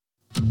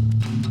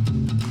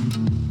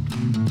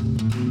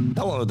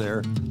Hello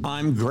there,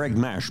 I'm Greg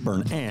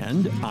Mashburn,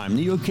 and I'm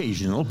the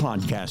occasional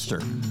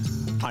podcaster.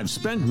 I've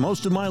spent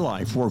most of my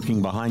life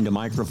working behind a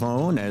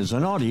microphone as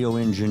an audio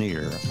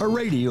engineer, a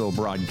radio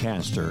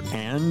broadcaster,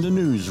 and a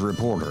news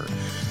reporter.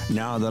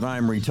 Now that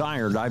I'm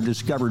retired, I've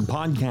discovered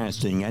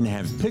podcasting and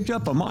have picked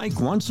up a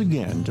mic once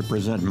again to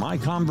present my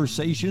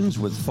conversations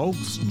with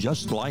folks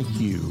just like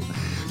you.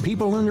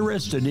 People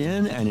interested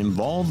in and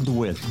involved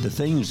with the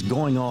things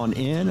going on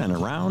in and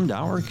around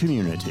our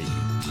community.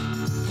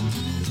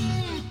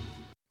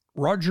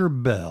 Roger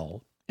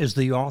Bell is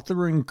the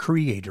author and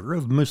creator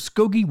of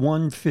Muskogee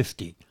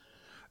 150,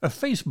 a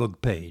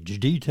Facebook page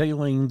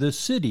detailing the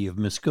city of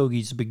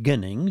Muskogee's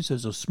beginnings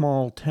as a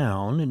small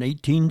town in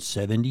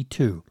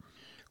 1872.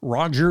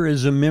 Roger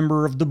is a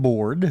member of the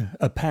board,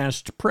 a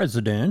past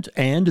president,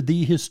 and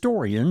the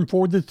historian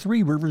for the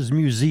Three Rivers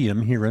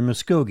Museum here in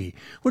Muskogee,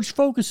 which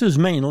focuses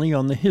mainly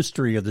on the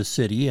history of the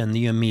city and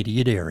the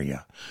immediate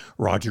area.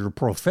 Roger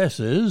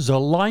professes a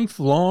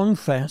lifelong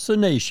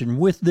fascination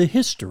with the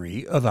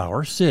history of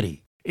our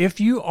city.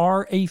 If you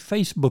are a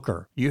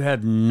Facebooker, you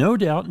have no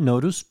doubt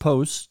noticed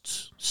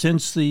posts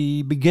since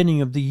the beginning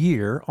of the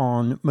year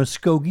on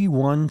Muskogee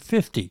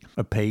 150,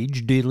 a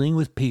page dealing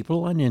with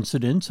people and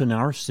incidents in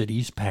our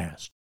city's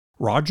past.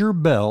 Roger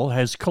Bell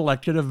has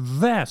collected a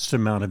vast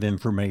amount of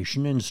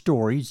information and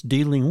stories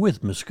dealing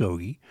with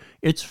Muskogee,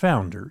 its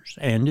founders,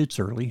 and its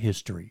early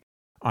history.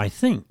 I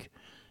think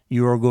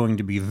you are going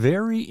to be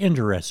very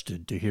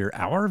interested to hear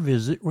our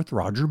visit with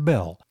Roger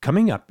Bell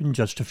coming up in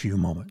just a few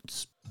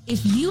moments.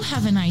 If you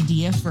have an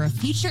idea for a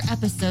future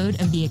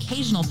episode of The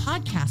Occasional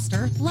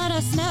Podcaster, let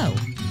us know.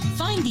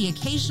 Find The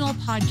Occasional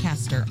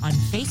Podcaster on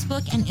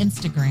Facebook and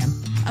Instagram.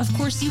 Of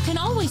course, you can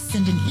always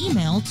send an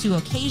email to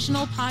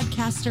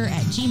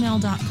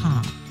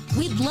occasionalpodcaster@gmail.com.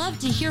 We'd love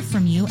to hear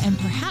from you and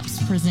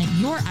perhaps present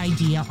your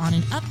idea on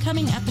an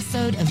upcoming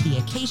episode of The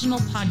Occasional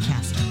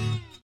Podcaster.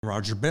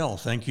 Roger Bell,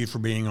 thank you for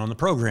being on the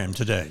program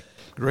today.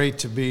 Great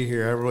to be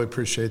here. I really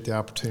appreciate the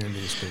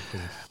opportunity to speak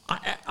with you.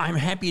 I'm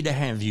happy to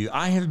have you.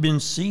 I have been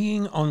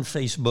seeing on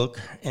Facebook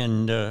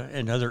and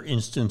other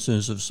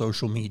instances of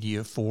social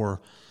media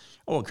for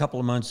a couple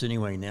of months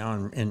anyway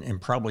now,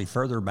 and probably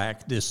further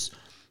back, this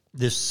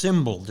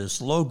symbol,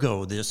 this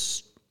logo,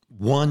 this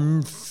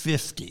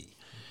 150.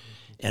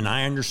 And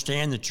I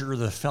understand that you're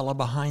the fella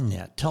behind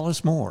that. Tell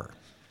us more.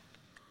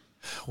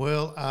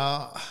 Well,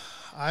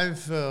 I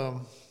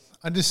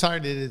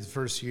decided the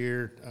first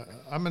year,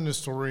 I'm an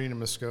historian in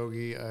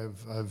Muskogee.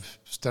 I've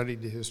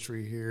studied the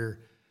history here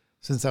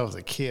since I was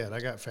a kid. I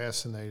got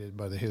fascinated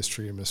by the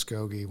history of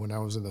Muskogee when I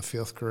was in the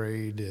 5th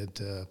grade at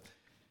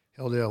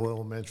Hilldale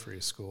Elementary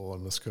School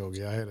in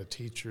Muskogee. I had a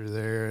teacher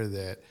there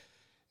that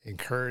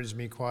encouraged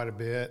me quite a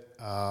bit.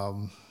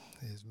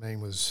 His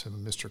name was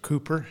Mr.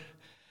 Cooper,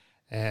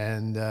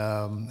 and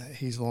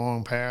he's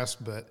long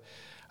passed, but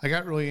I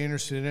got really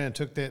interested in it. I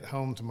took that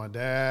home to my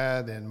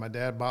dad, and my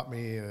dad bought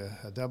me a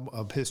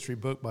history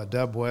book by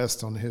Dub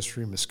West on the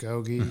history of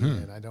Muskogee,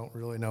 and I don't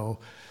really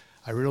know.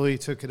 I really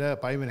took it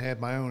up. I even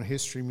had my own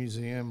history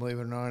museum, believe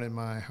it or not, in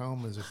my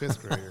home as a 5th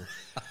grader.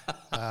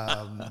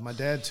 My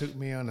dad took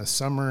me on a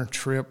summer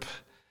trip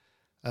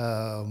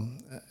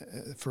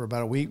for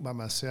about a week by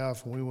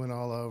myself, and we went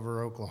all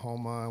over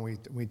Oklahoma, and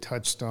we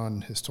touched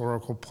on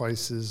historical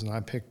places, and I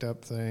picked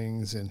up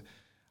things, and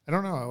I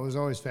don't know, I was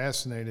always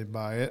fascinated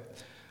by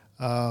it.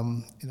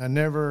 And I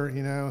never,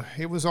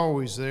 it was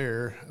always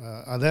there.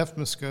 I left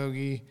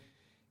Muskogee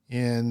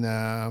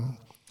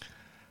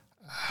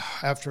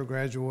after I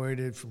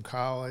graduated from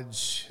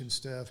college and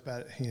stuff,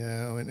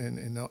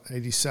 in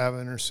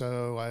 87 or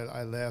so,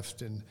 I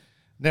left and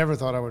never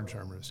thought I would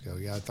return to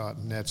Muskogee. I thought,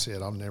 that's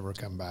it, I'll never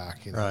come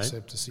back, right,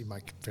 except to see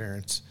my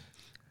parents.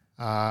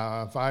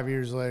 5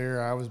 years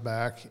later, I was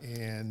back.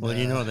 And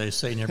well, they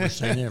say never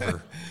say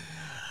never.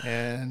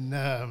 And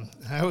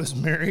I was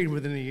married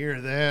within a year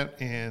of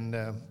that, and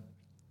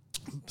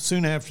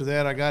soon after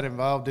that, I got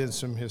involved in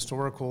some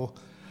historical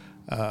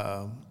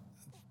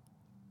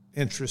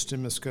interest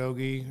in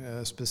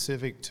Muskogee,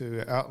 specific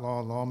to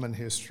outlaw lawman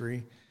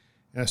history,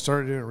 and I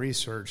started doing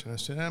research. And I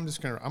said, I'm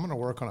going to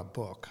work on a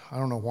book. I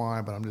don't know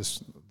why, but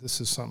this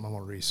is something I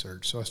want to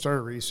research. So I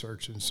started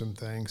researching some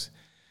things,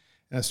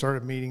 and I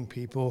started meeting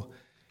people.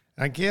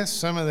 I guess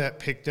some of that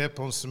picked up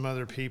on some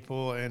other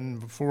people, and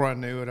before I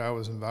knew it, I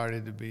was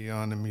invited to be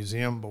on the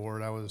museum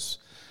board. I was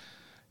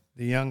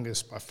the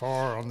youngest by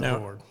far on the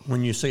board.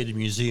 When you say the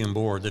museum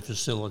board, the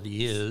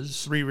facility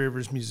is? Three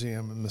Rivers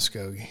Museum in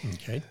Muskogee.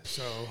 Okay.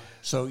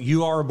 So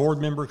you are a board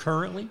member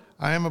currently?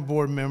 I am a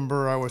board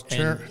member. I was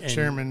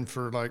chairman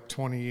for like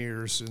 20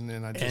 years, and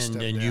then I just stepped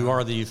down. And you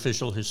are the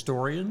official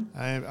historian?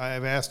 I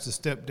have asked to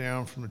step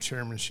down from the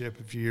chairmanship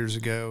a few years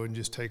ago and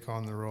just take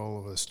on the role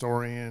of a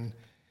historian.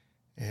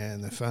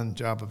 And the fun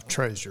job of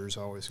treasurer is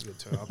always a good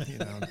job, to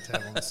have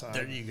on the side.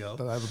 There you go.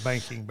 But I have a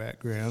banking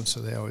background, so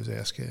they always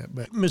ask that.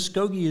 But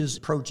Muskogee is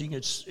approaching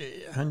its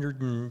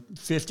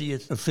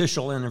 150th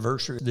official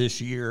anniversary this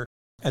year.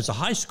 As a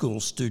high school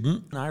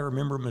student, I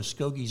remember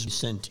Muskogee's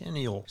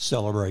centennial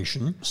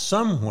celebration.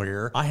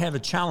 Somewhere, I have a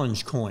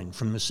challenge coin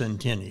from the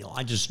centennial.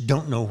 I just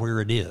don't know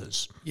where it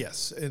is.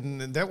 Yes,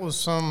 and that was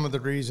some of the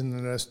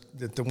reason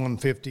that the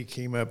 150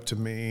 came up to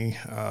me.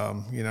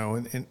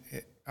 And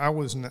I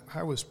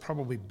was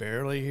probably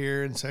barely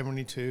here in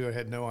 72. I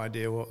had no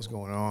idea what was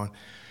going on.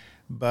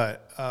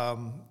 But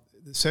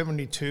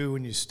 72,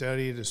 when you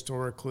study it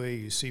historically,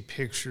 you see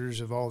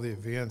pictures of all the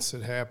events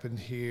that happened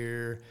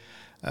here.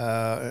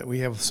 We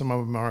have some of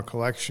them in our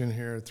collection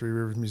here at Three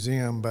Rivers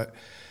Museum, but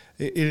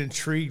it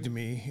intrigued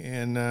me.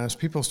 And as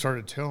people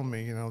started telling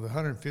me, the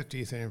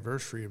 150th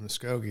anniversary of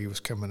Muskogee was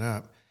coming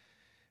up.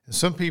 And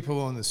some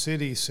people in the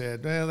city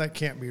said, well, that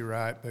can't be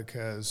right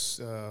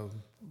because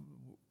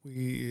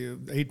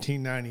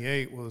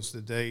 1898 was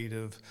the date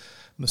of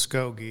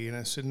Muskogee. And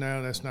I said,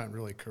 no, that's not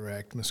really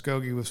correct.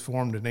 Muskogee was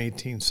formed in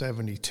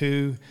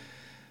 1872.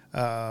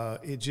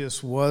 It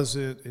just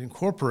wasn't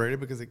incorporated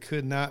because it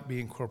could not be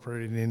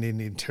incorporated in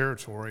Indian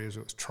Territory as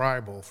it was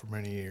tribal for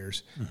many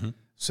years. Mm-hmm.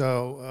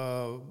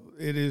 So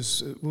it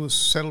was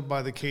settled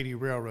by the Katy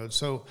Railroad.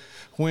 So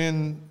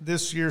when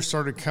this year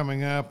started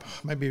coming up,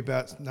 maybe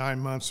about 9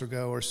 months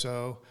ago or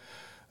so,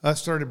 I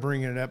started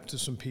bringing it up to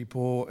some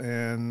people,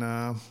 and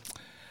I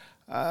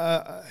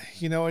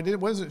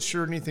wasn't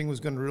sure anything was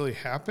going to really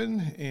happen,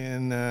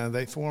 and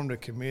they formed a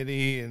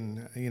committee,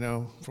 and,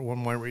 for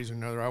one reason or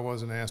another, I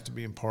wasn't asked to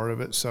be a part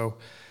of it. So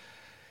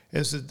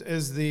as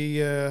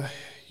the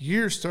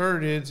year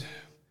started,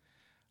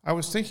 I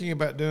was thinking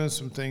about doing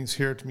some things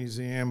here at the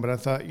museum, but I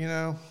thought,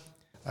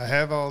 I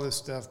have all this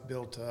stuff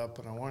built up,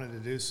 and I wanted to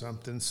do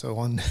something. So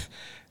on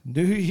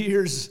New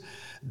Year's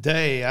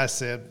Day, I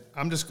said,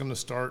 I'm just going to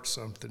start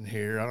something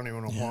here. I don't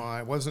even know why.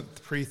 It wasn't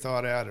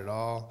pre-thought out at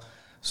all.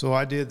 So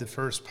I did the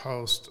first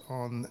post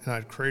and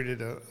I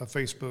created a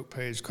Facebook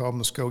page called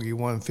Muskogee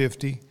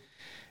 150,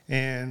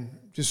 and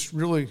just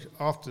really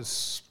off the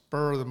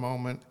spur of the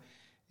moment.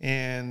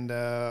 And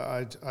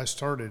I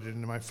started it.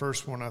 And my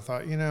first one, I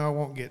thought, I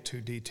won't get too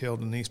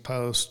detailed in these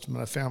posts,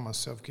 but I found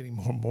myself getting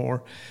more and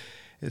more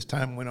as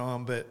time went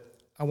on. But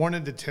I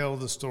wanted to tell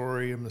the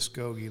story of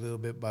Muskogee little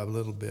bit by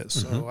little bit.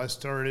 So I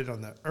started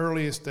on the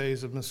earliest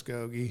days of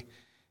Muskogee.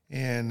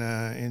 And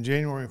in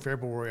January and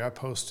February, I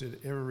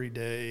posted every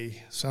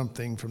day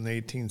something from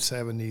the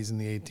 1870s and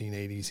the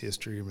 1880s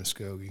history of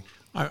Muskogee.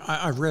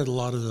 I've read a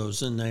lot of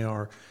those, and they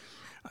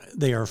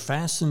are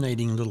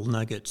fascinating little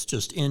nuggets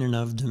just in and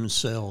of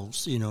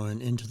themselves,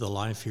 and into the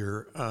life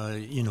here,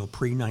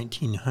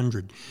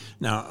 pre-1900.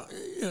 Now,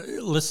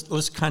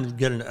 let's kind of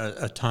get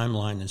a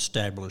timeline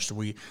established.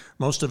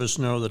 Most of us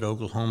know that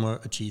Oklahoma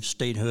achieved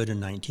statehood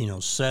in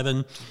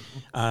 1907.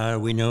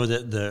 We know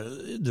that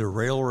the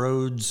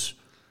railroads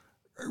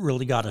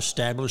really got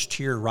established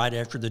here right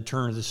after the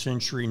turn of the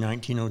century,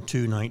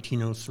 1902,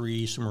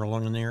 1903, somewhere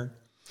along in there.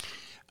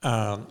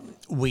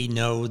 We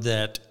know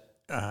that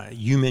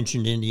you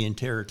mentioned Indian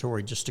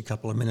Territory just a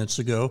couple of minutes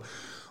ago.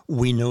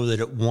 We know that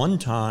at one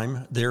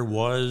time there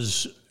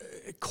was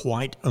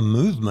quite a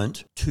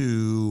movement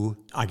to,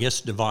 I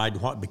guess, divide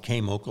what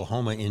became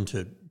Oklahoma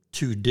into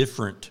two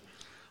different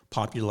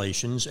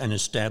populations and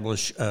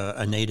establish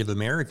a Native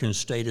American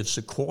state of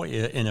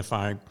Sequoia. And if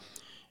I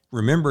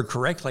remember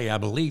correctly, I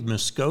believe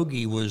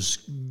Muskogee was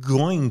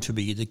going to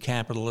be the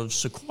capital of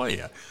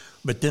Sequoia.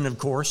 But then, of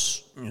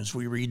course, as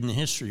we read in the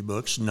history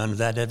books, none of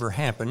that ever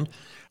happened.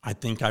 I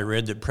think I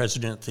read that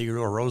President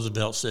Theodore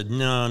Roosevelt said,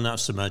 no,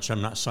 not so much.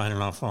 I'm not signing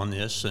off on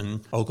this.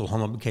 And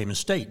Oklahoma became a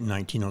state in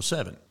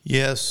 1907.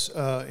 Yes,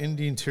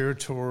 Indian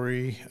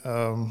Territory,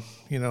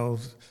 the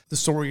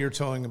story you're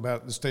telling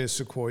about the state of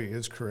Sequoia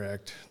is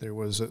correct. There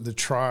was the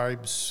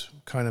tribes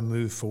kind of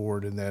moved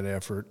forward in that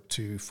effort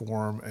to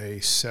form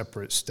a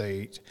separate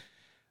state.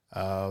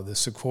 The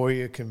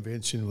Sequoia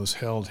Convention was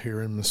held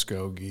here in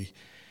Muskogee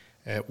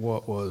at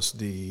what was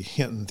the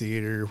Hinton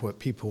Theater, what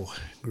people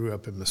grew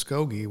up in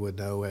Muskogee would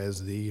know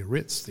as the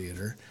Ritz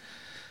Theater.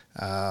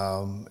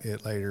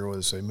 It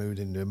later they moved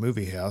into a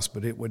movie house,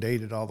 but it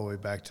dated all the way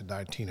back to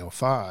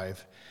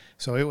 1905.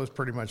 So it was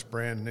pretty much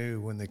brand new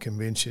when the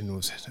convention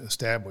was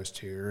established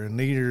here. And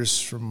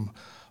leaders from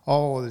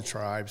all of the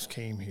tribes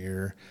came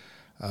here.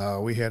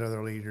 We had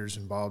other leaders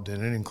involved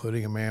in it,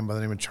 including a man by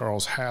the name of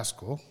Charles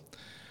Haskell,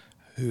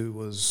 who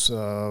was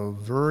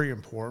very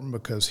important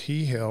because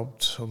he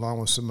helped, along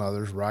with some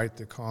others, write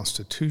the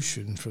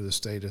Constitution for the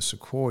state of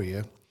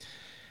Sequoia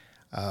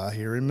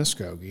here in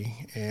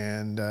Muskogee.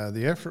 And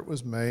the effort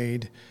was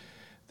made.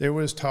 There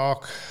was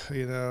talk, of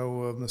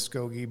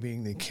Muskogee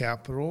being the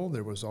capital.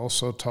 There was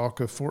also talk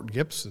of Fort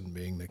Gibson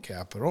being the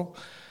capital.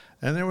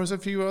 And there was a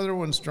few other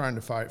ones trying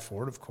to fight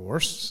for it, of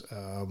course.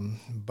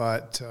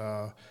 But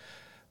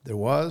there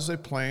was a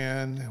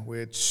plan,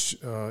 which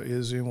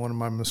is in one of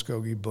my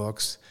Muskogee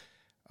books,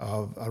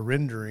 of a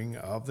rendering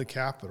of the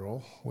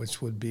Capitol,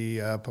 which would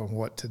be up on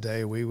what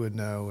today we would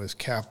know as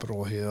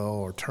Capitol Hill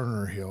or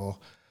Turner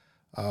Hill,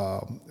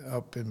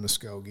 up in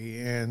Muskogee.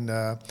 And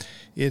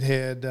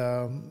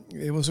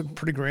it was a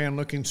pretty grand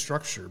looking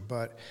structure,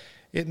 but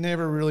it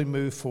never really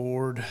moved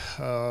forward.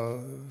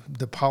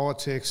 The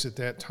politics at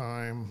that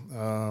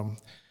time,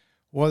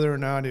 whether or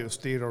not it was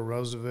Theodore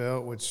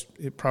Roosevelt, which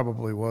it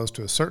probably was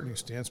to a certain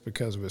extent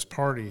because of his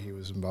party he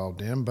was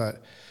involved in,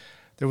 but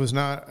there was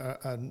not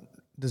a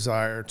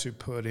desire to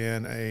put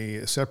in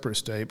a separate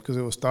state because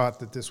it was thought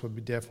that this would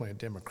be definitely a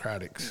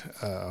Democratic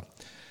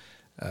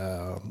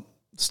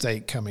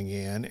state coming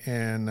in.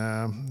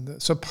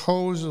 And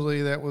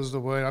supposedly that was the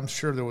way. I'm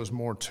sure there was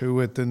more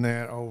to it than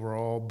that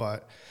overall,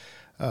 but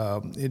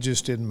it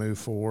just didn't move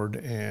forward.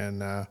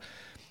 And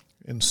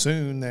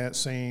soon that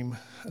same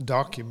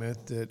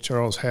document that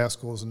Charles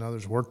Haskell's and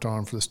others worked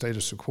on for the state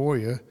of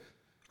Sequoia,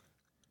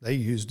 they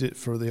used it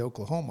for the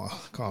Oklahoma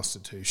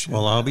Constitution.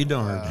 Well, I'll be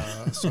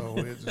darned. So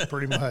it's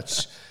pretty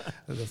much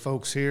the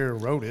folks here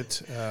wrote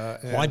it.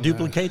 Why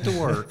duplicate the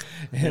work?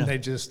 And they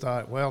just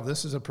thought, well,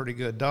 this is a pretty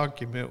good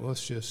document.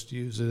 Let's just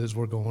use it as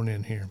we're going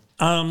in here.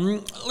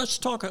 Let's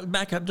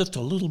back up just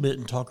a little bit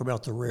and talk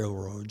about the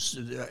railroads.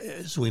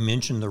 As we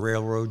mentioned, the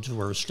railroads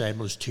were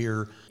established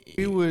here.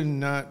 We would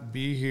not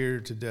be here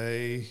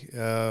today,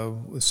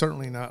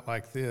 certainly not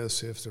like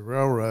this, if the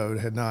railroad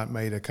had not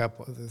made a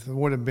couple. There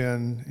would have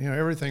been,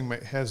 everything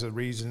has a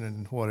reason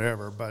and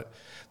whatever, but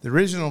the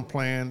original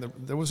plan,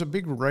 there was a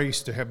big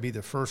race to be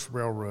the first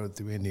railroad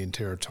through Indian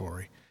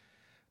Territory.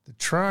 The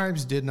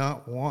tribes did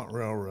not want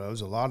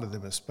railroads, a lot of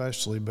them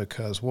especially,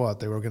 because what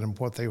they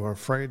were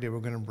afraid they were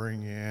going to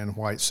bring in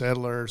white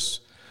settlers,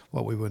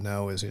 what we would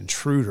know as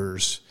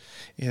intruders,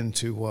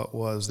 into what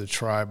was the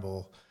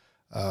tribal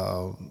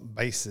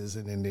bases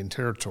in Indian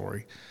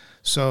Territory.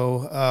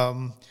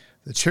 So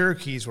the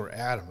Cherokees were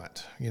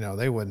adamant.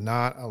 They would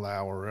not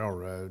allow a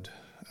railroad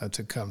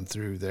to come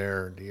through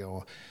their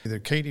deal. The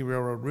Katy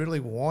Railroad really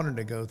wanted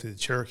to go through the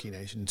Cherokee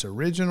Nation. Its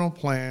original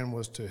plan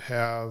was to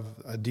have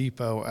a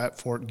depot at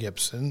Fort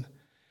Gibson,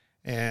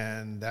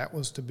 and that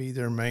was to be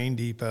their main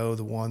depot,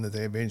 the one that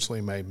they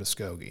eventually made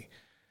Muskogee.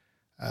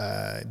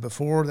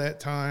 Before that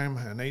time,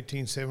 in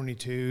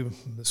 1872,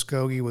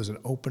 Muskogee was an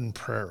open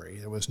prairie.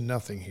 There was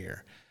nothing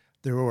here.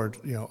 There were,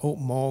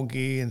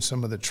 Okmulgee and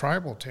some of the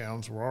tribal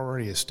towns were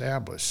already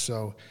established.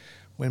 So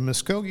when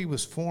Muskogee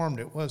was formed,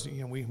 it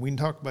wasn't, we can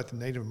talk about the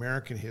Native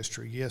American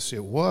history. Yes,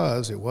 it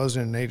was. It was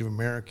in a Native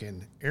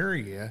American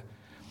area,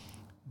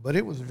 but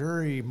it was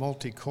very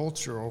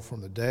multicultural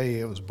from the day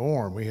it was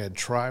born. We had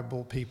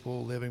tribal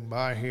people living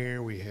by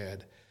here. We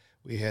had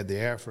the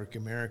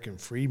African American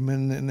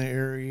freedmen in the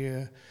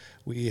area.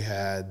 We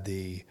had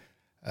the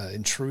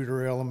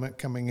intruder element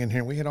coming in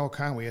here. We had all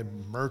kinds. We had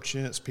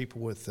merchants,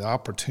 people with the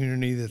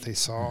opportunity that they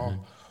saw.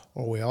 Mm-hmm.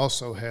 Or we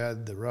also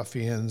had the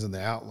ruffians and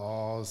the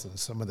outlaws and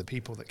some of the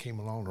people that came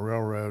along the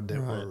railroad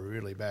that were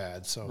really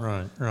bad. So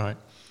Right.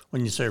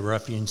 When you say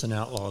ruffians and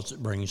outlaws,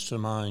 it brings to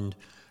mind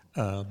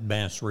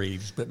Bass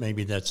Reeves, but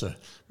maybe that's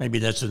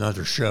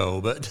another show.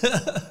 But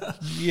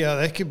yeah,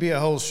 that could be a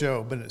whole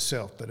show in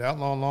itself. But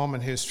outlaw and lawman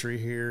history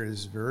here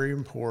is very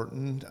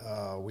important.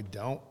 We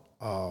don't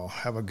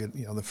have a good,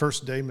 the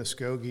first day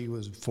Muskogee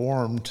was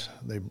formed,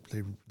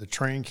 the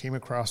train came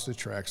across the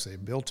tracks. They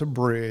built a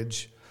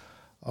bridge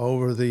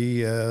over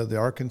the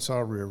Arkansas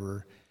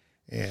River,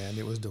 and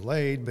it was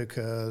delayed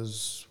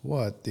because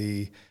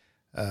the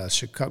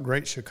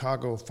Great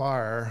Chicago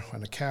Fire,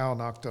 when a cow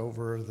knocked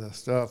over the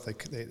stuff,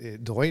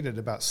 it delayed it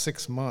about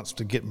 6 months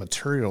to get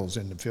materials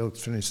in to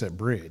finish that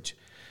bridge.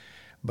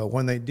 But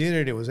when they did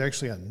it, it was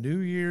actually on New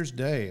Year's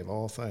Day, of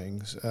all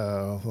things,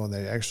 when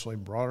they actually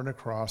brought it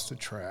across the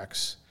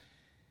tracks.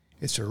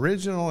 Its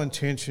original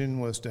intention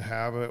was to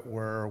have it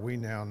where we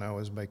now know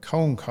as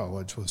Bacone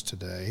College was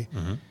today,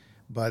 mm-hmm.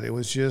 But it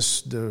was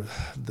just the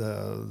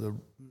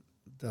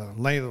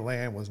lay of the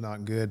land was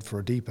not good for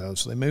a depot,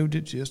 so they moved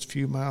it just a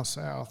few miles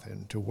south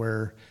and to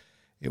where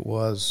it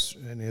was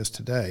and is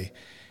today.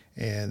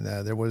 And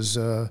there was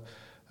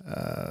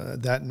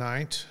that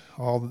night,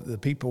 all the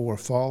people were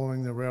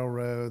following the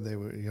railroad. They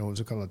were, it was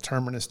called a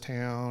terminus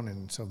town,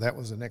 and so that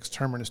was the next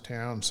terminus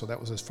town. So that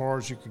was as far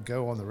as you could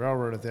go on the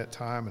railroad at that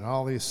time, and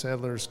all these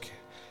settlers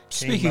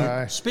came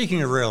by.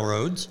 Speaking of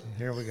railroads.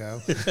 Here we go.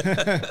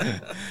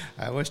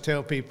 I always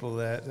tell people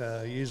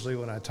that usually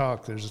when I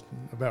talk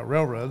about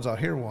railroads, I'll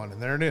hear one, and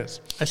there it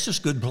is. That's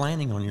just good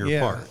planning on your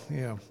part.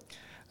 Yeah.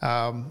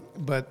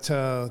 But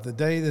the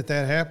day that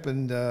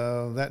happened,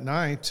 that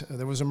night,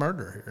 there was a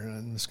murder here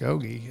in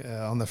Muskogee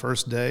on the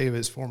first day of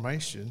its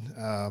formation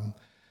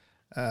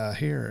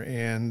here,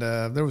 and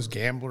there was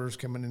gamblers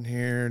coming in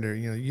here. There,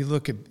 you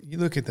look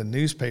at the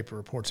newspaper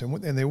reports,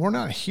 and they were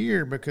not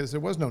here because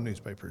there was no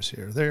newspapers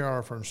here. They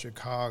are from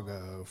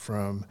Chicago,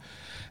 from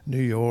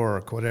New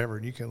York, whatever.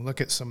 And you can look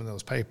at some of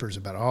those papers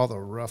about all the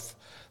rough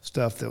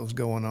stuff that was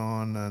going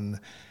on,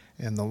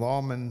 and the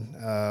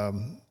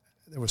lawmen.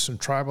 There was some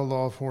tribal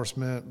law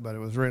enforcement, but it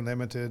was very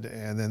limited.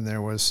 And then there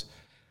was,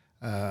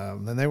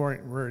 then they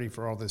weren't ready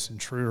for all this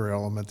intruder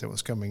element that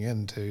was coming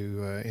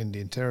into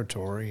Indian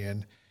Territory.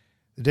 And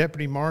the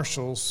deputy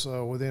marshals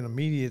within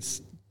immediate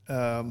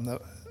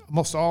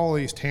almost all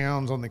these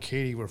towns on the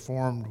Katy were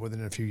formed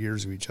within a few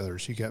years of each other.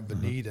 So you got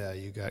Bonita,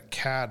 you got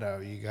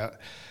Caddo, you got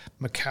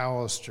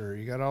McAllister,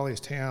 you got all these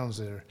towns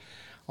that are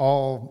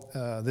all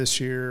this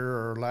year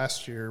or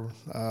last year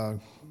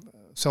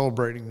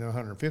celebrating the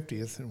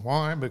 150th. And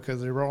why?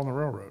 Because they were all on the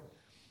railroad.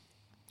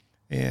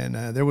 And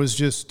there was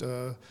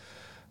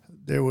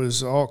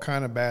all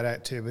kind of bad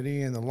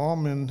activity. And the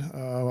lawmen,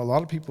 a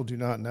lot of people do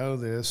not know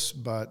this,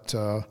 but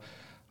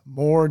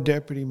more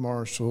deputy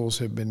marshals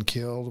have been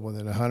killed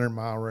within a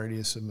 100-mile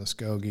radius of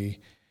Muskogee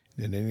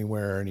than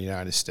anywhere in the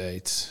United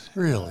States.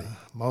 Really?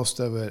 Most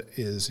of it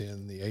is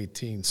in the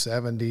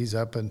 1870s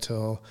up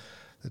until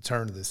the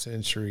turn of the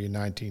century in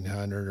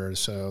 1900 or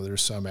so.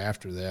 There's some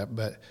after that.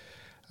 But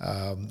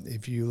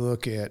if you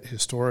look at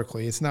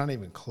historically, it's not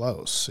even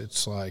close.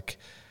 It's like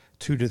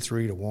 2 to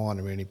 3 to 1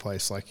 in any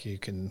place like you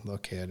can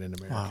look at in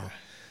America.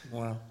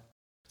 Wow.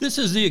 This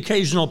is The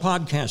Occasional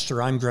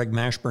Podcaster. I'm Greg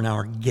Mashburn.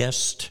 Our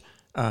guest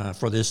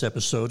for this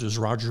episode is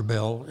Roger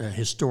Bell, a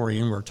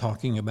historian. We're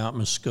talking about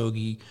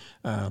Muskogee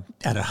at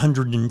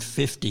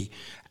 150.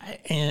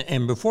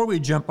 And before we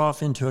jump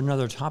off into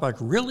another topic,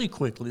 really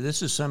quickly,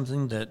 this is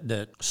something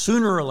that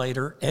sooner or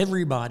later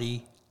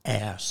everybody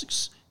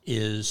asks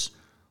is,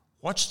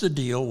 what's the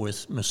deal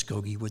with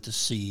Muskogee with a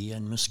C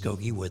and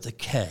Muskogee with a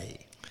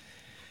K?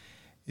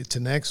 It's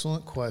an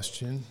excellent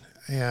question,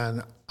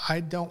 and I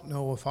don't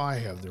know if I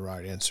have the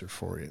right answer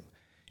for you.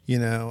 You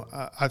know,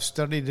 I've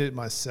studied it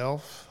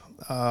myself.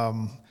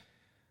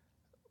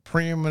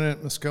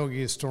 Preeminent Muskogee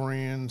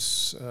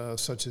historians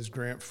such as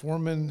Grant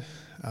Foreman,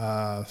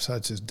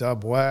 such as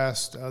Dub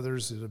West,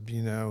 others that have,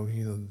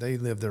 they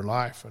live their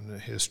life in the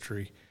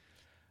history.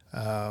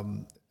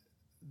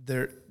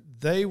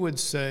 They would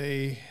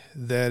say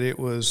that it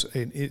was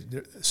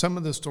some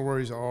of the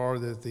stories are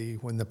that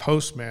when the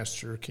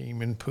postmaster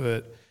came and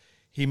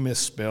he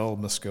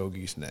misspelled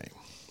Muskogee's name.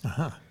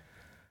 Uh-huh.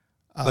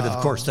 But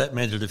of course, that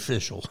made it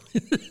official.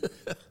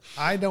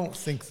 I don't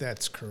think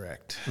that's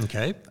correct.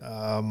 Okay.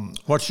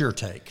 What's your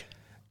take?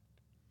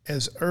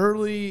 As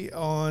early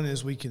on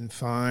as we can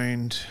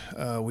find,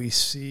 we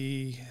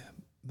see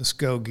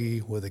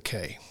Muskogee with a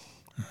K.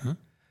 Mm-hmm.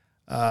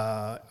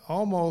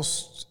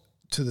 Almost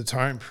to the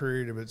time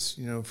period of its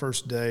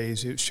first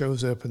days, it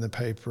shows up in the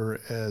paper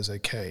as a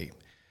K.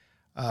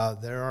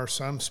 There are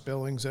some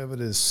spellings of it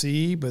as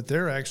C, but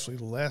they're actually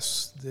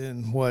less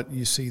than what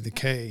you see the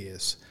K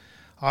is.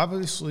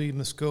 Obviously,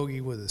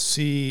 Muskogee with a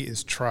C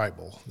is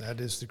tribal. That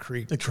is the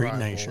Creek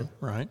Nation,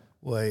 right?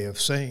 Way of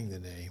saying the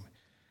name.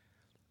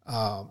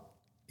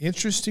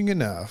 Interesting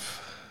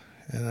enough,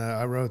 and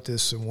I wrote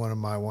this in one of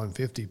my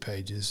 150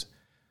 pages,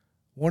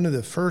 one of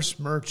the first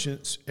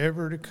merchants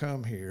ever to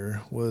come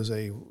here was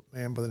a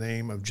man by the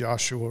name of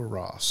Joshua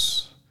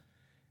Ross.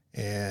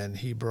 And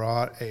he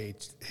brought a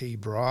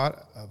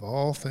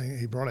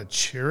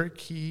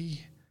Cherokee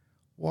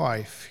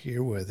wife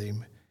here with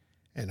him,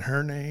 and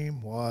her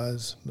name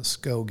was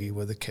Muskogee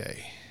with a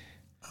K.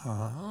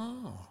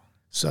 Oh.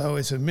 So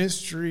it's a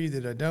mystery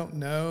that I don't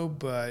know,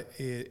 but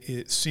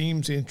it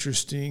seems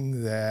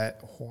interesting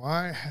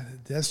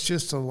that's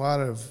just a lot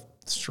of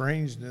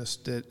strangeness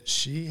that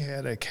she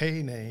had a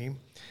K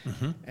name,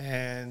 mm-hmm.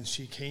 and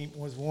she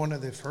was one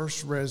of the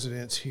first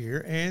residents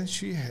here, and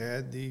she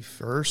had the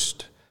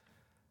first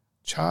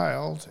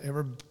child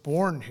ever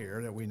born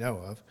here that we know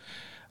of.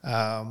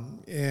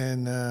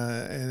 And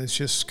it's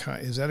just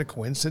is that a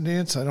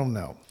coincidence? I don't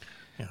know.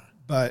 Yeah.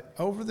 But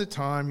over the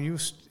time, you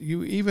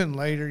even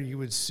later you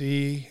would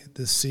see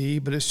the C,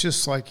 but it's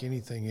just like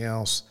anything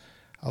else.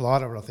 A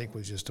lot of it, I think,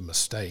 was just a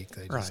mistake.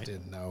 They just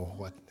didn't know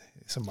what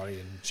somebody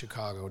in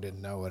Chicago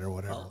didn't know it or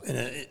whatever. Well,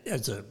 and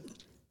as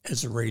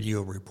a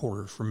radio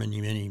reporter for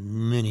many, many,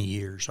 many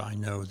years, I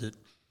know that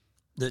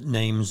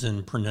names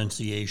and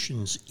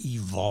pronunciations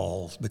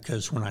evolve,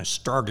 because when I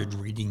started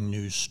reading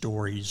news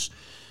stories,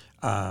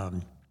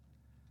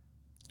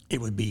 it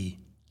would be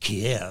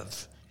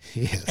Kiev.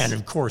 Yes. And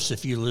of course,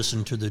 if you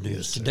listen to the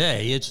news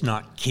today, it's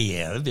not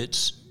Kiev,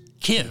 it's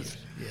Kiev.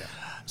 Yeah.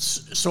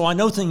 So I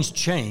know things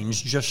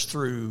change just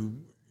through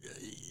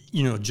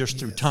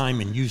time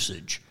and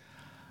usage.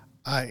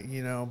 So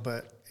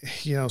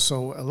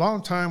a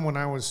long time when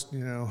I was,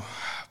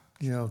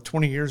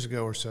 20 years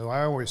ago or so,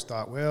 I always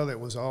thought, well, it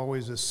was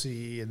always a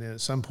C, and then at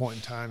some point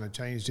in time I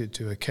changed it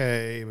to a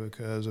K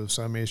because of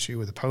some issue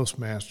with the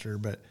postmaster.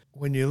 But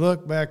when you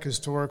look back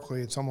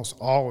historically, it's almost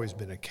always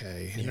been a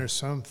K. And there's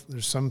some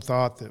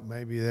thought that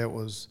maybe they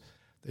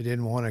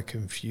didn't want to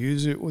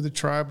confuse it with a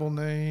tribal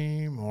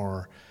name,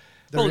 or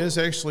there is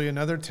actually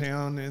another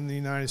town in the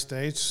United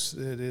States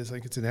that is,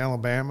 like, it's in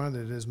Alabama,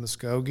 that is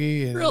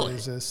Muskogee, and really? It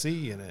is a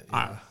C in it.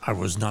 I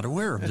was not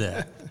aware of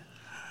that.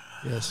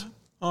 Yes.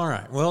 All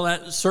right. Well,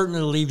 that certainly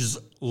leaves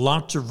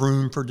lots of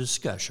room for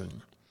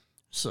discussion.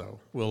 So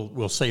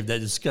we'll save that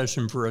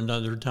discussion for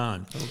another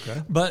time.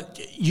 Okay. But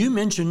you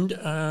mentioned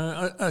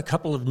a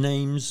couple of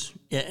names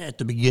at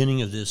the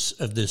beginning of this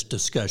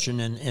discussion,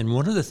 and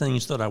one of the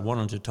things that I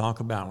wanted to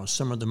talk about was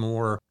some of the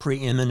more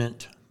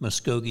preeminent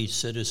Muskogee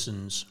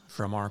citizens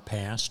from our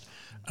past.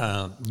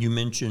 You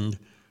mentioned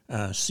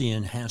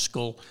C.N.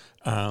 Haskell.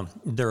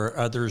 There are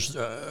others.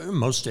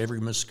 Most every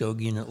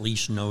Muskogean at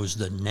least knows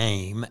the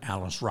name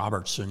Alice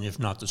Robertson, if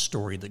not the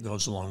story that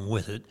goes along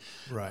with it.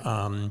 Right.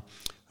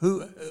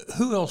 Who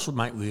else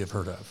might we have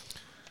heard of?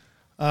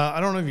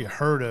 I don't know if you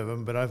heard of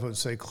him, but I would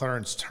say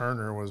Clarence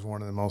Turner was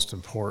one of the most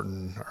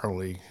important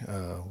early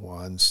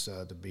ones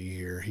to be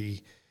here.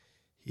 He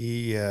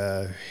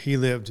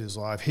lived his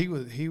life. He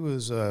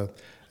was a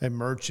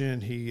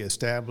merchant. He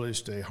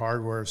established a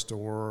hardware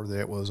store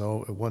that was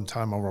at one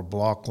time over a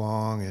block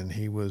long, and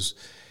it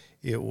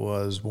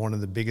was one of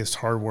the biggest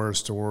hardware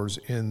stores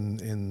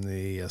in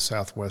the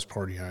southwest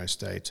part of the United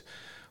States.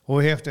 What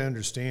we have to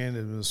understand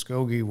is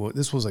Muskogee,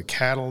 this was a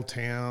cattle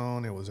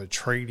town. It was a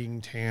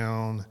trading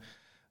town.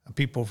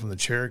 People from the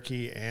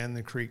Cherokee and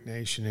the Creek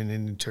Nation and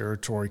Indian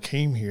Territory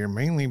came here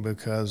mainly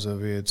because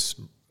of its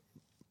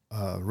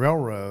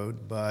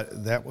railroad,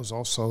 but that was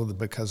also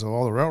because of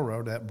all the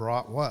railroad that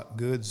brought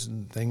goods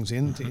and things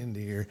into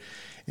India,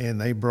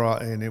 and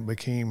it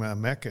became a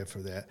mecca for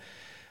that.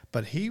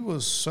 But he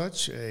was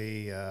such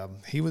a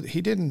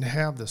he didn't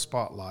have the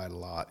spotlight a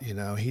lot, He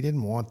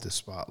didn't want the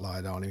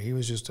spotlight on him. He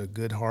was just a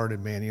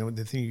good-hearted man.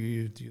 The thing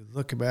you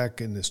look back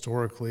and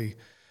historically,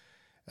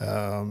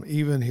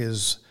 even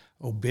his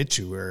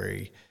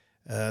obituary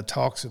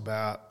talks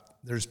about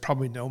there's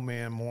probably no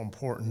man more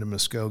important to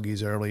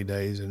Muskogee's early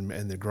days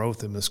and the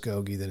growth of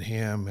Muskogee than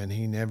him, and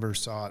he never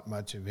sought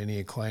much of any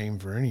acclaim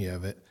for any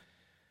of it.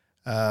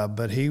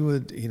 But he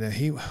would,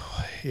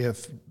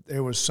 if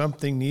there was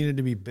something needed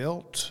to be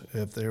built,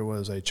 if there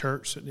was a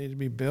church that needed to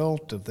be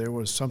built, if there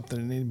was something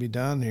that needed to be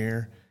done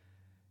here,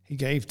 he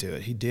gave to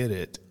it. He did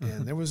it. Mm-hmm.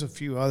 And there was a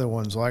few other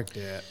ones like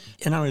that.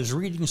 And I was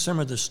reading some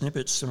of the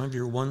snippets, some of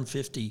your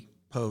 150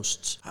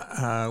 posts.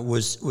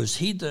 Was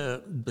he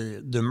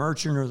the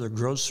merchant or the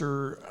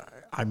grocer?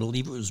 I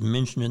believe it was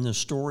mentioned in the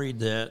story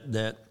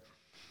that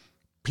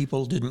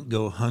people didn't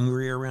go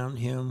hungry around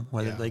him,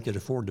 whether they could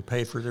afford to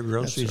pay for their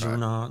groceries or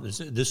not. This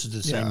is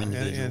the same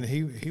individual. And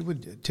he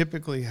would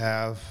typically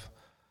have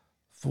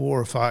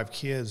 4 or 5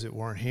 kids that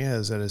weren't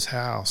his at his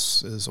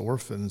house as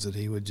orphans that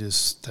he would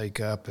just take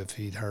up if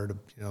he'd heard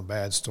a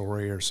bad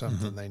story or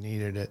something. They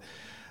needed it.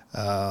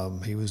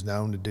 He was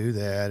known to do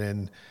that,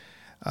 and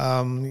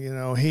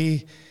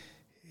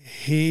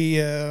he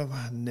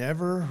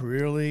never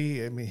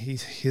really. I mean,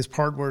 his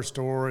hardware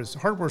stores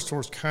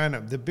kind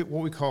of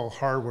what we call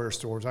hardware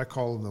stores. I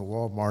call them the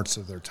Walmarts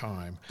of their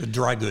time. The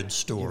dry goods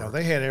store.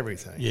 They had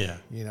everything. Yeah.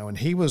 And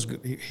he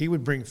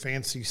would bring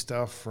fancy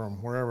stuff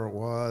from wherever it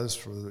was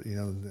for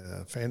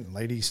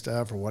lady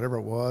stuff or whatever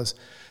it was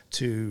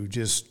to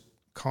just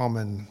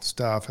common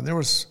stuff. And there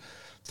was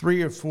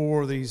 3 or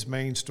 4 of these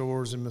main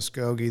stores in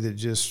Muskogee that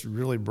just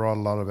really brought a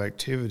lot of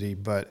activity.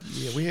 But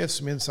we have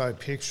some inside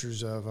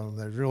pictures of them.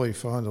 They're really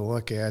fun to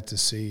look at to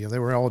see. They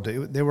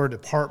were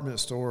department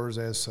stores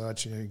as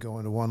such. You go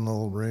into one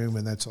little room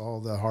and that's all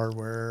the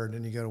hardware, and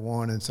then you go to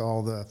one and it's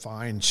all the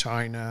fine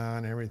china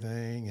and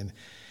everything. And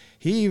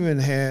he even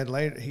had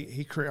later.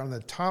 He created on the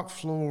top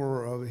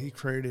floor he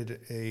created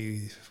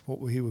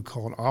what he would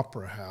call an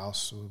opera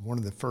house, one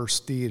of the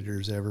first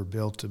theaters ever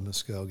built in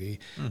Muskogee.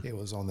 It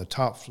was on the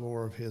top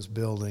floor of his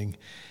building,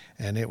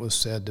 and it was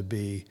said to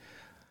be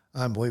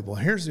unbelievable.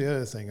 Here's the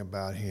other thing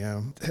about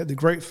him: had the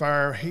Great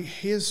Fire.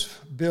 His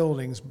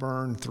buildings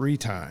burned 3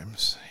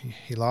 times.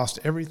 He lost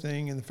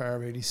everything in the fire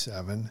of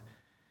 '87.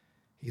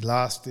 He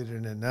lost it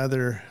in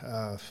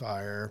another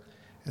fire.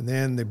 And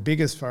then the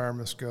biggest fire in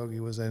Muskogee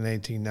was in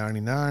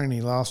 1899. He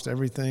lost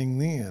everything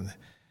then,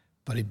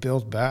 but he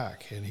built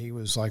back, and he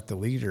was like the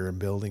leader in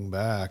building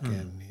back,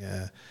 and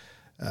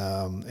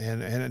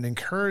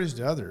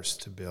encouraged others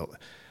to build.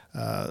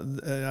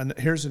 And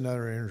here's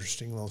another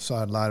interesting little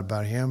sidelight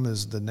about him: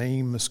 is the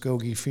name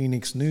Muskogee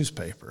Phoenix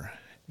newspaper.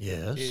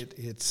 Yes,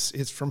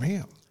 it's from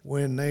him.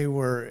 When they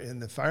were in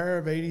the fire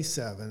of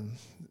 '87,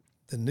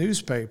 the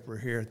newspaper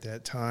here at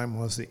that time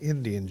was the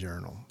Indian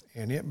Journal,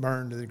 and it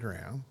burned to the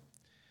ground.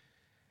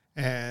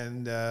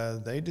 And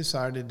they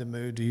decided to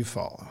move to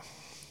Eufaula.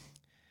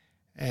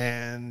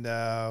 And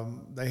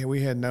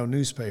we had no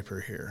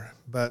newspaper here.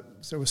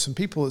 But there was some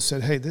people that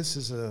said, hey,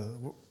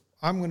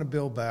 I'm going to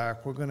build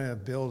back. We're going to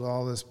build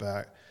all this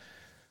back.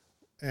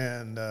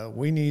 And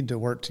we need to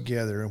work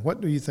together. And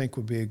what do you think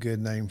would be a good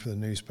name for the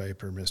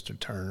newspaper, Mr.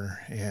 Turner?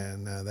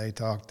 And they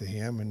talked to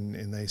him,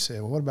 and they said,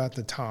 well, what about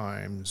the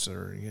Times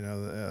or,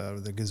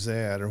 the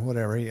Gazette or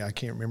whatever? I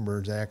can't remember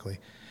exactly.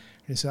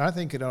 He said, I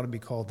think it ought to be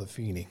called the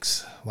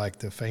Phoenix, like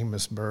the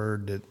famous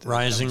bird that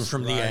rising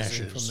from the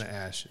ashes.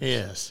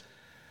 Yes.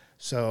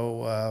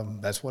 So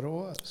that's what it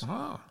was.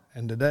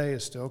 And today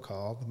it's still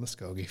called the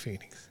Muskogee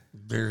Phoenix.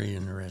 Very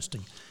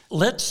interesting.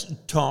 Let's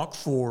talk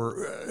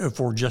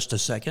for just a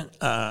second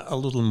a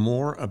little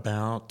more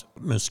about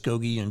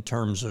Muskogee in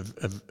terms of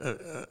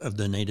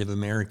the Native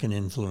American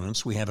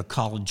influence. We have a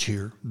college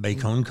here,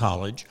 Bacone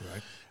College.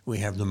 Right. We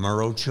have the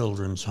Murrow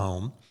Children's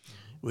Home.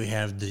 We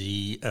have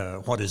the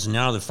what is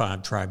now the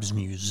Five Tribes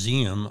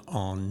Museum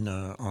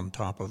on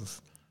top of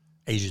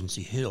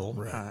Agency Hill,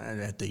 right.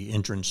 At the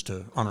entrance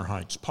to Honor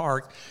Heights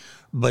Park.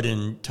 But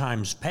in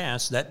times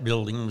past, that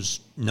building was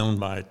known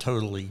by a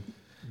totally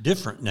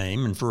different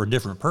name and for a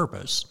different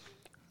purpose.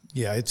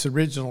 Yeah, its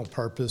original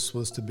purpose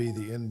was to be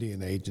the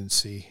Indian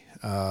Agency.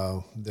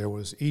 There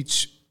was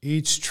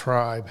each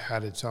tribe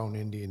had its own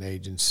Indian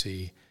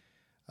agency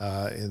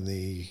after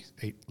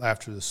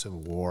the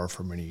Civil War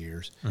for many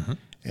years,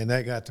 and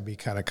that got to be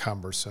kind of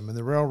cumbersome. And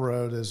the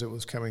railroad, as it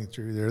was coming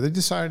through there, they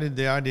decided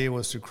the idea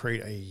was to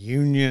create a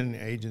union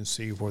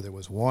agency where there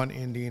was one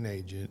Indian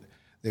agent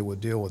that would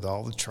deal with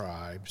all the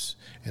tribes,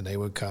 and they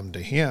would come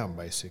to him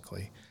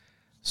basically.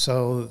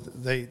 So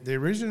the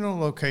original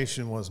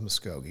location was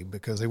Muskogee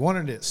because they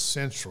wanted it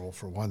central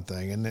for one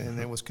thing, and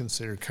it was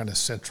considered kind of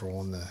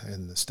central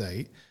in the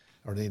state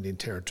or the Indian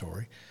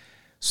Territory.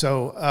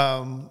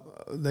 So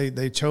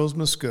they chose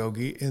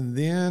Muskogee, and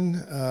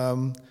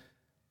then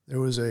there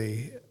was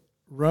a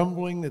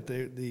rumbling that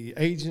the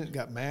agent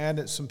got mad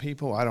at some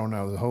people. I don't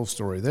know the whole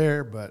story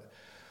there, but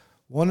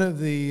one of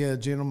the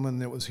gentlemen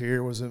that was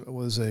here was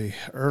a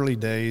early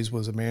days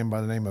was a man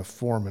by the name of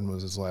Foreman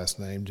was his last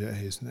name.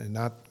 His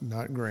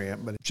not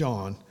Grant, but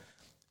John,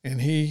 and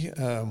he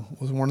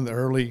was one of the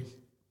early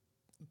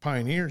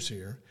pioneers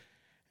here,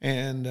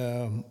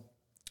 and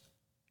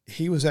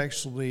he was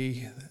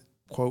actually,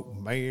 quote,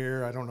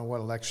 mayor. I don't know what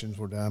elections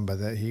were done, but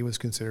that he was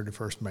considered the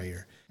first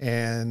mayor,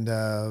 and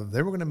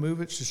they were going to move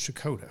it to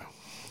Chakotah,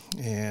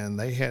 and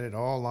they had it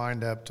all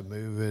lined up to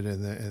move it,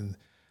 and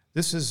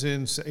this is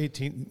in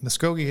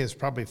Muskogee has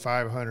probably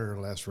 500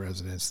 or less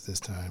residents this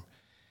time.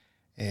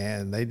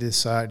 And they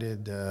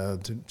decided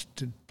to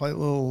play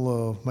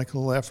make a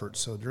little effort.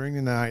 So during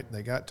the night,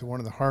 they got to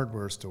one of the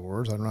hardware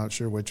stores, I'm not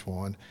sure which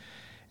one,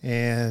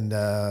 and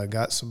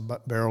got some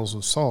barrels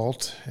of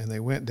salt. And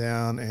they went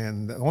down,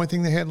 and the only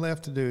thing they had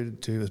left to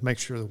do was make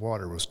sure the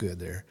water was good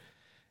there.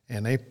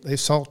 And they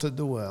salted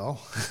the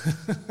well.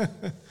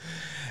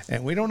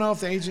 And we don't know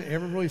if the agent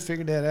ever really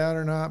figured that out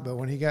or not, but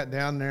when he got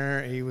down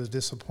there, he was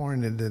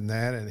disappointed in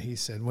that, and he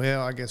said,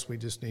 well, I guess we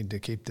just need to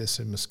keep this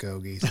in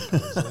Muskogee,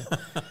 supposedly.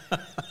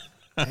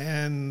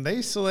 And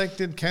they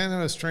selected kind of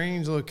a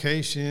strange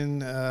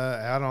location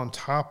out on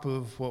top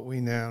of what we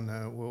now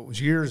know, what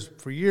was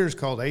for years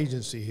called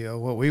Agency Hill.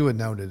 What we would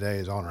know today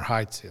is Honor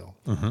Heights Hill.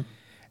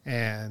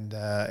 And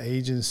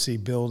Agency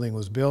building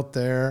was built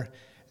there,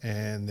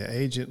 and the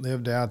agent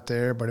lived out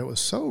there, but it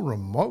was so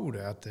remote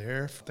out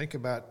there. Think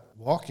about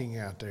walking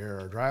out there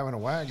or driving a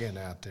wagon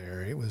out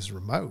there. It was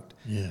remote.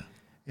 Yeah.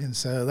 And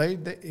so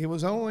it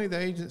was only the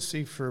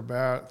agency for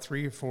about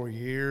 3 or 4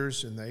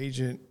 years, and the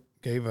agent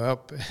gave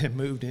up and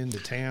moved into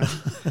town,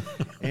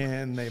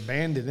 and they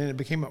abandoned it. It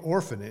became an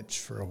orphanage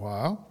for a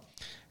while,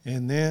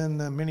 and then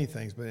many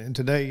things. And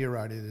today, you're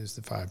right, it is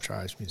the Five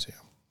Tribes Museum,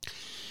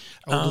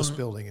 oldest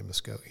building in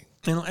Muskogee.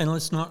 And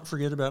let's not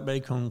forget about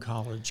Bacone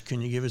College.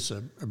 Can you give us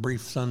a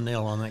brief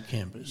thumbnail on that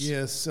campus?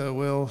 Yes.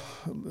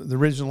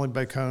 Originally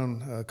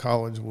Bacone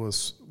College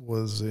was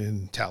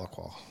in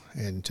Tahlequah.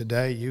 And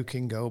today you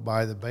can go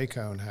by the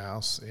Bacone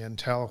House in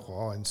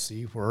Tahlequah and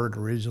see where it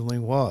originally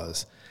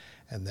was.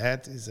 And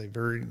that is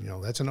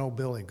that's an old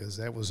building because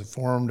that was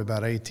formed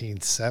about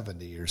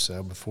 1870 or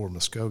so before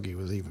Muskogee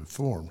was even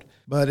formed.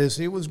 But as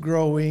it was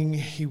growing,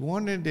 he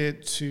wanted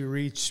it to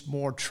reach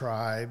more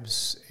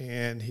tribes,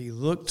 and he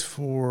looked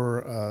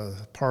for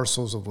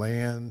parcels of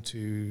land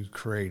to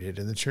create it.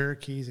 And the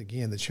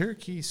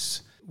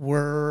Cherokees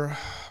were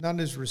not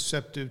as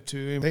receptive to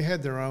him. They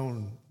had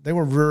they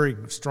were very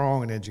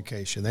strong in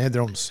education. They had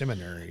their own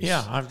seminaries.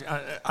 Yeah,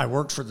 I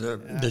worked for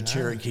the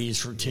Cherokees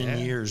for 10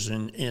 years,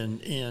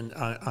 and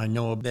I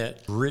know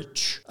that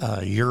rich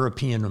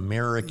European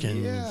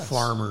American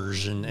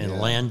farmers and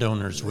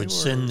landowners would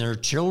send their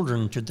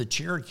children to the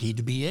Cherokee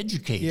to be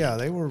educated. Yeah,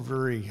 they were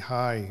very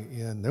high,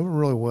 and they were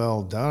really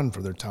well done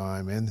for their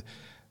time. And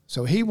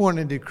so he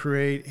wanted to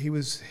create. He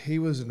was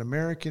an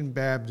American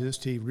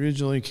Baptist. He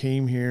originally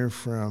came here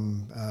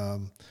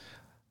from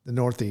the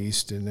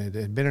Northeast, and it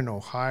had been in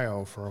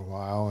Ohio for a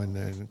while, and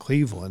in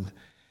Cleveland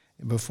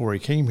before he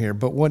came here.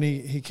 But when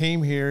he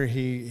came here,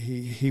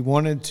 he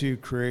wanted to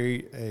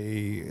create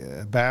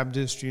a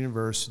Baptist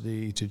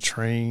university to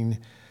train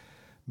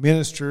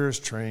ministers,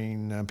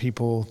 train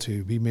people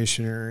to be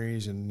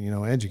missionaries, and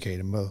educate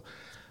them.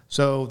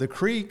 So the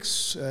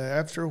Creeks,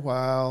 after a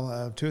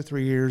while, 2 or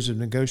 3 years of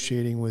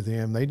negotiating with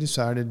him, they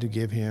decided to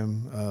give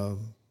him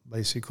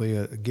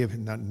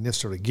not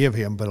necessarily give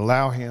him, but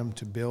allow him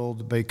to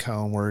build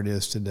Bacone where it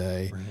is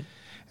today. Right.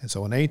 And so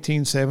in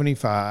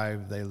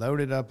 1875, they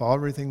loaded up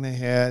everything they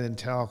had in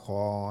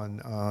Tahlequah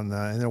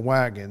in their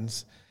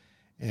wagons,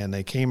 and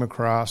they came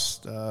across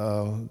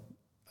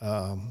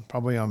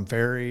probably on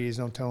ferries,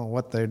 no telling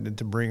what they did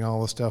to bring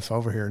all the stuff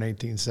over here in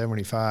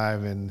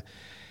 1875.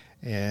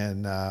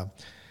 And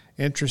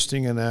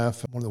interesting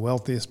enough, one of the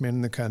wealthiest men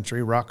in the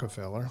country,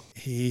 Rockefeller,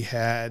 he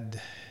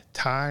had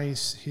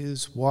ties.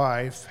 His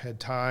wife had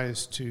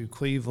ties to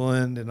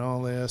Cleveland and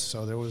all this,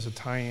 so there was a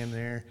tie-in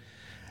there.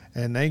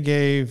 And they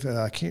gave,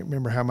 I can't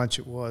remember how much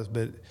it was,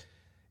 but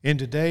in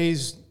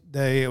today's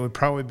day, it would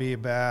probably be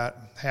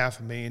about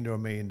 $500,000 to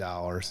 $1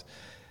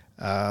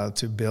 million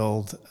to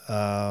build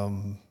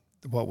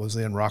what was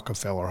then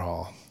Rockefeller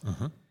Hall.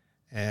 Mm-hmm.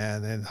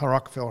 And then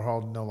Rockefeller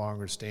Hall no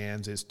longer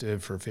stands. It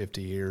stood for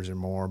 50 years or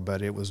more,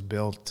 but it was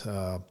built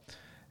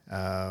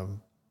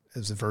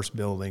as the first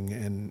building.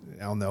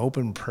 And on the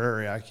open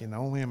prairie, I can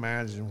only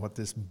imagine what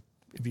this,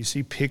 if you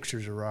see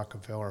pictures of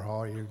Rockefeller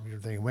Hall, you're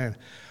thinking, man,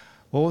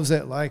 what was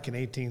that like in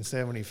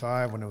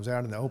 1875 when it was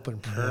out in the open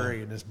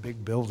prairie and this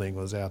big building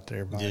was out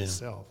there by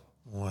itself?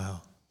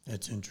 Wow,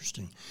 that's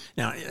interesting.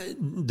 Now,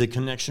 the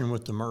connection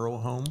with the Murrow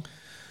home?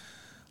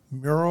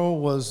 Murrow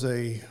was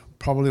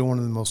probably one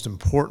of the most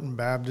important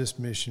Baptist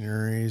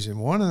missionaries and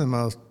one of the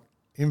most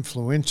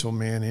influential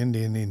men in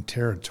the Indian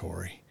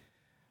Territory.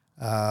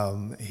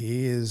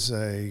 He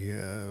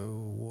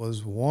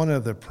was one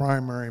of the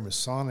primary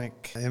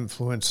Masonic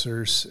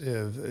influencers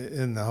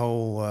in the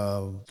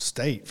whole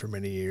state for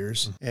many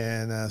years.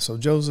 And so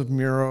Joseph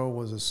Murrow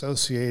was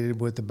associated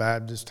with the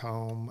Baptist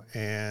home,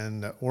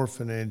 and the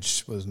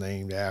orphanage was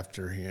named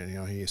after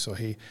him.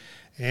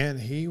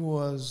 He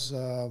was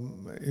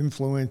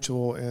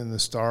influential in the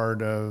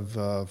start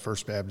of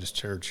First Baptist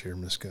Church here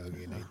in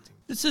Muskogee in 18.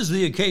 This is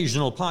The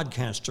Occasional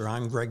Podcaster.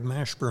 I'm Greg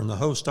Mashburn, the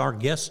host. Our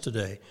guest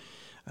today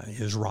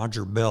is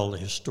Roger Bell, the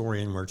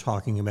historian. We're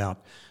talking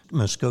about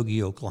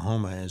Muskogee,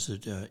 Oklahoma, as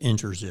it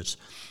enters its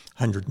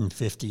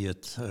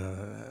 150th,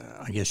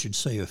 I guess you'd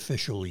say,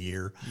 official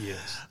year.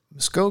 Yes.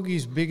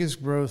 Muskogee's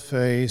biggest growth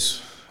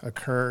phase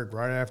occurred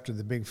right after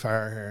the big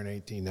fire here in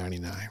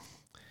 1899.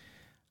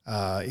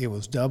 It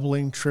was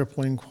doubling,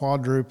 tripling,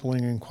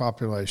 quadrupling in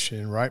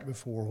population right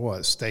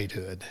before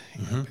statehood.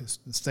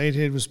 Mm-hmm.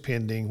 Statehood was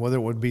pending, whether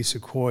it would be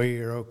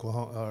Sequoia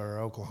or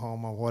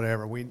Oklahoma,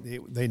 whatever.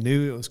 They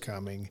knew it was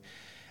coming,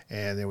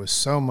 and there was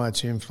so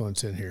much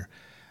influence in here.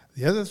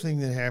 The other thing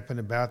that happened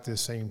about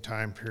this same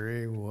time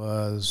period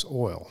was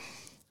oil.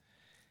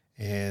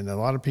 And a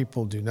lot of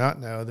people do not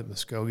know that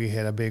Muskogee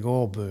had a big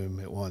oil boom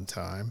at one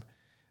time.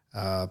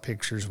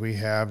 Pictures we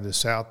have the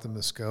south of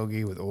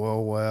Muskogee with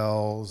oil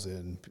wells,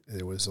 and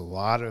there was a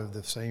lot of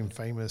the same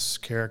famous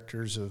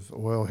characters of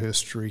oil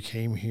history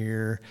came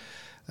here.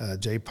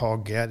 J. Paul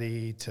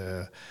Getty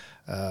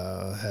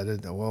had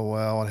an oil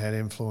well and had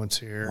influence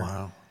here.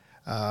 Wow.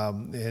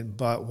 There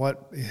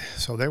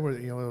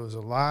was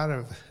a lot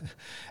of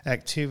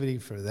activity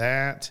for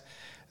that.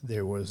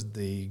 There was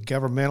the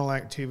governmental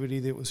activity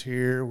that was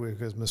here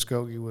because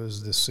Muskogee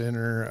was the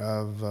center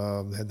of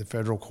had the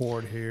federal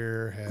court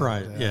here.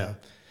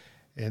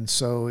 And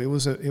so it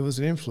was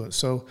an influence.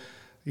 So,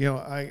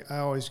 I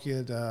always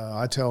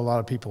I tell a lot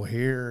of people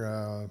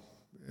here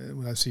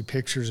when I see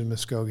pictures in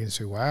Muskogee and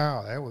say,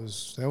 "Wow, that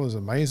was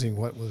amazing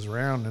what was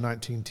around the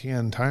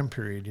 1910 time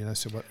period." I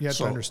said, "Well, you have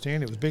to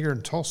understand it was bigger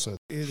than Tulsa."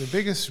 The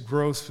biggest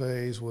growth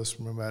phase was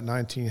from about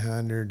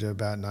 1900 to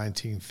about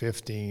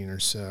 1915 or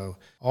so.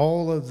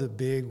 All of the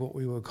big, what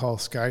we would call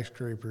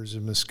skyscrapers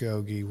in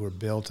Muskogee, were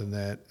built in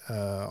that,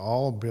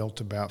 all built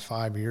about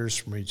 5 years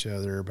from each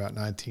other, about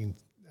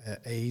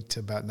 1908 to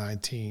about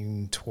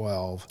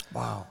 1912.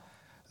 Wow.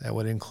 That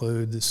would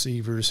include the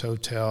Seavers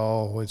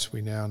Hotel, which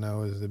we now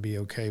know is the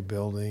BOK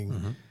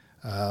building.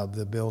 Mm-hmm.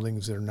 The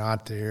buildings that are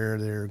not there,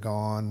 they're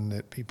gone,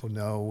 that people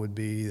know would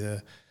be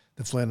the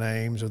Flint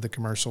Ames or the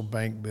Commercial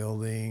Bank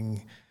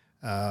building,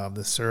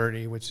 the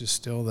Surrey, which is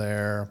still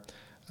there.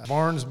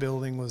 Barnes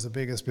building was the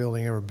biggest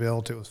building ever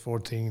built. It was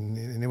 14,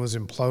 and it was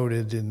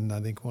imploded in,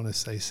 I think,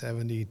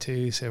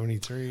 72,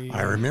 73.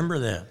 I remember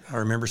that. I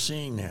remember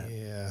seeing that.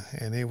 Yeah,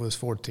 and it was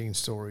 14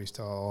 stories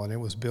tall, and it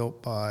was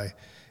built by...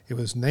 It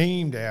was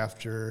named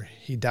after,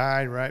 he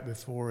died right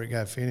before it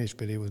got finished,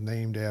 but it was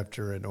named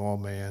after an oil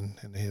man,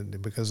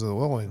 and because of the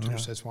oil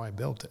interest, that's why he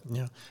built it.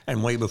 Yeah,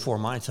 and way before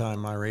my time,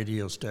 my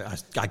radio station,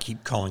 I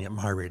keep calling it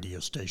my radio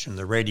station,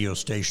 the radio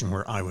station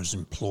where I was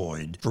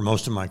employed for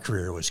most of my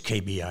career was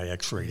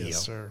KBIX Radio.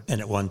 Yes, sir.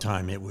 And at one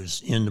time it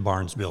was in the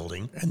Barnes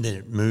building, and then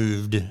it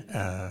moved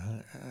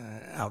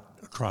out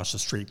across the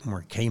street from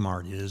where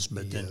Kmart is,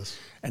 but then,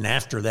 and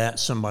after that,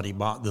 somebody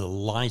bought the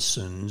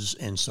license,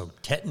 and so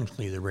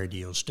technically the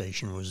radio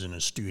station was in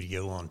a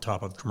studio on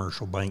top of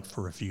Commercial Bank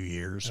for a few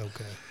years.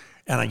 Okay.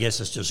 And I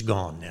guess it's just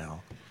gone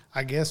now.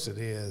 I guess it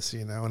is,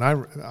 and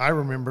I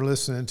remember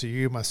listening to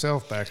you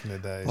myself back in the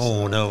day.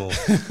 Oh, no.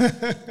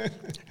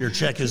 Your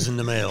check is in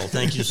the mail.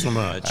 Thank you so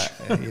much.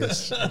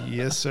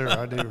 Yes, sir,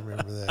 I do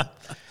remember that.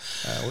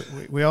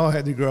 We all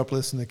had to grow up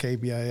listening to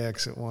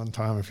KBIX at one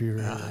time, if you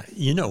remember.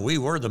 We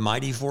were the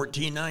mighty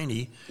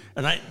 1490,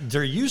 and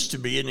there used to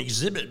be an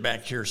exhibit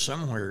back here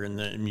somewhere in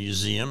the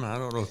museum. I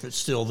don't know if it's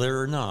still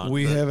there or not.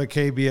 We have a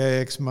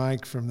KBIX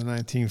mic from the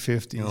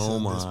 1950s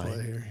on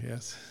display here,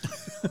 yes.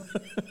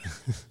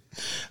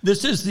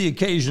 This is The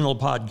Occasional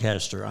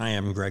Podcaster. I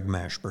am Greg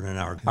Mashburn, and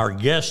our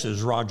guest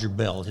is Roger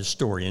Bell,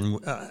 historian.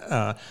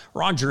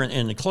 Roger,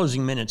 in the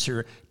closing minutes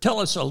here,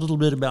 tell us a little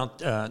bit about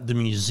the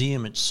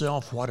museum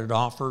itself, what it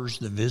offers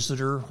the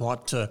visitor,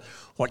 what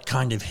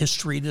kind of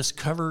history this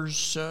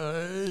covers.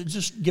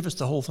 Just give us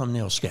the whole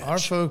thumbnail sketch. Our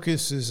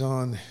focus is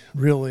on,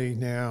 really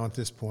now at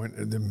this point,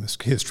 the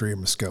history of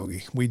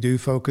Muskogee. We do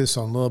focus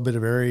on a little bit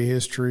of area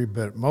history,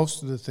 but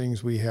most of the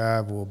things we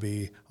have will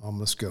be on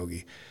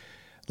Muskogee.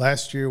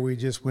 Last year, we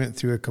just went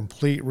through a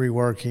complete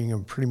reworking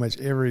of pretty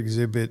much every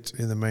exhibit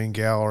in the main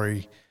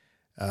gallery.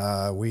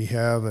 We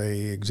have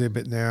a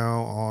exhibit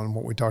now on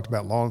what we talked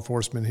about, law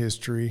enforcement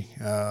history,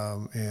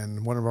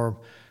 and one of our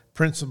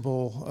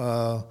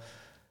principal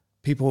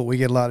people we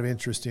get a lot of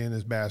interest in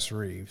is Bass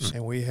Reeves.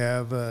 And we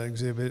have an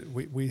exhibit.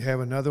 We have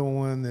another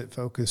one that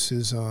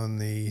focuses on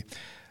the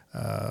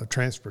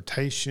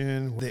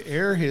transportation, the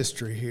air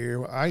history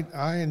here.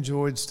 I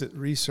enjoyed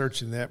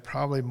researching that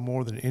probably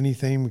more than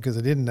anything because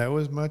I didn't know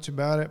as much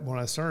about it. When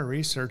I started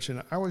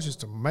researching, I was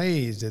just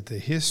amazed at the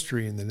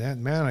history and the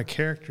amount of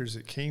characters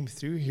that came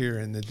through here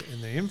and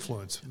the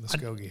influence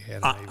Muskogee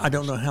had. I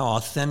don't know how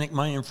authentic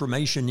my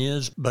information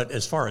is, but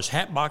as far as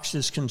Hatbox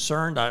is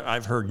concerned,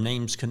 I've heard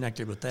names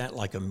connected with that,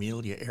 like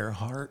Amelia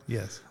Earhart,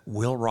 yes,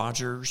 Will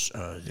Rogers,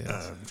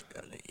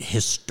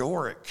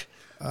 historic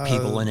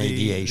people in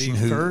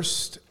aviation. The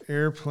first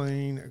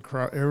airplane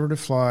ever to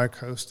fly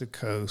coast to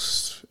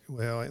coast.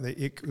 Well,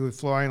 it would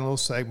fly in little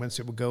segments.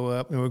 It would go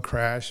up and it would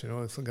crash. It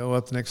would go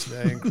up the next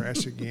day and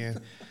crash again.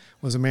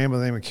 Was a man by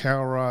the name of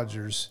Cal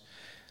Rogers.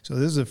 So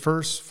this is the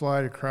first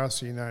flight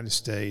across the United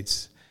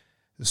States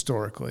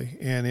historically,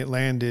 and it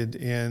landed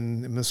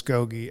in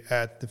Muskogee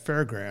at the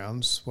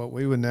fairgrounds, what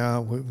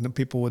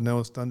people would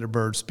know as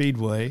Thunderbird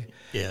Speedway.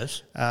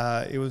 Yes.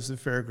 It was the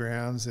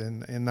fairgrounds in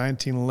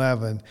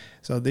 1911.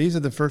 So these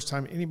are the first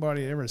time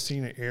anybody had ever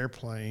seen an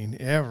airplane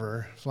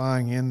ever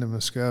flying into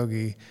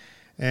Muskogee.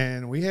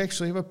 And we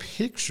actually have a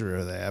picture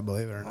of that,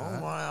 believe it or not.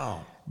 Oh,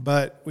 wow.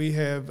 But we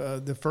have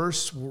the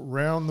first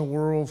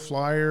round-the-world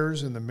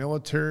flyers in the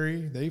military.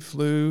 They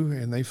flew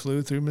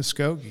through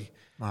Muskogee.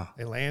 Wow.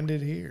 They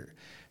landed here.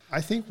 I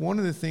think one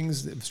of the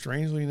things that,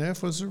 strangely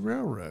enough, was the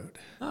railroad.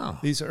 Oh.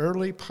 These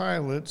early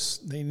pilots,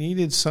 they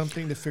needed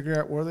something to figure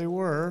out where they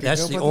were.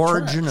 That's the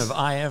origin of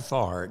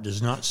IFR. It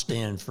does not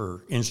stand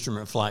for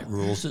Instrument Flight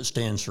Rules. It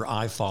stands for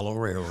I Follow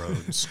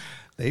Railroads.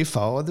 They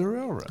followed the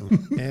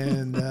railroad.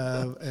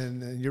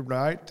 And you're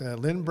right.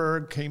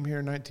 Lindbergh came here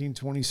in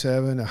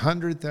 1927.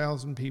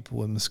 100,000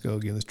 people in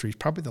Muskogee in the streets.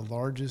 Probably the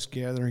largest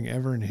gathering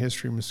ever in the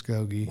history of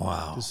Muskogee.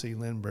 Wow. To see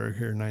Lindbergh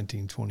here in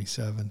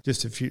 1927.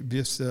 Just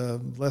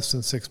less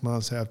than 6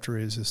 months after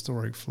his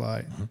historic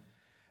flight. Mm-hmm.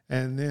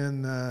 And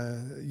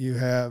then you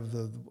have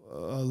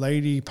a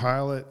lady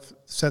pilot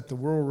set the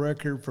world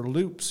record for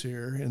loops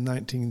here in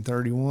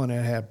 1931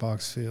 at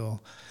Hatbox Field.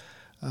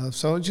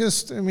 So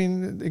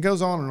it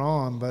goes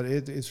on, but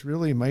it's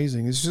really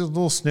amazing. It's just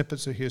little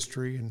snippets of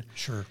history. And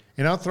sure.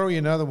 And I'll throw you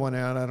another one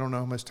out. I don't know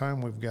how much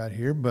time we've got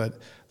here, but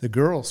the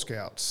Girl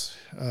Scouts.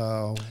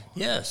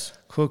 Yes.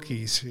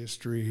 Cookies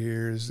history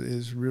here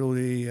is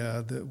really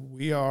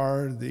we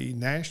are the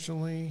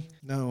nationally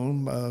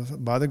known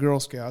by the Girl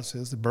Scouts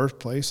as the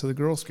birthplace of the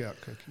Girl Scout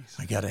cookies.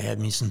 I got to have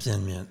me some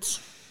Thin Mints.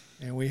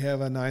 And we have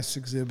a nice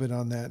exhibit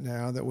on that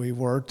now that we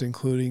worked,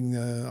 including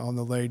on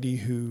the lady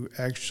who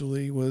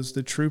actually was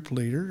the troop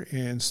leader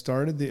and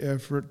started the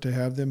effort to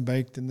have them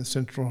baked in the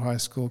Central High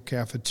School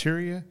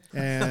cafeteria.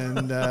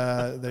 And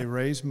they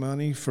raised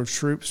money for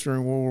troops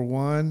during World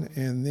War I.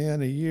 And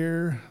then a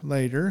year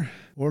later,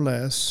 or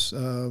less,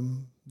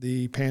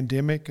 the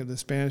pandemic of the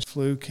Spanish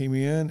flu came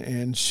in,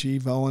 and she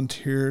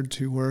volunteered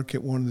to work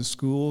at one of the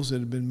schools that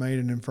had been made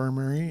an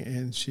infirmary,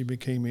 and she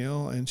became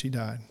ill, and she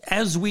died.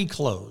 As we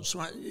close,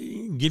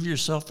 give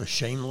yourself a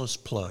shameless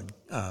plug.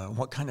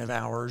 What kind of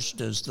hours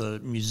does the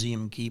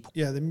museum keep?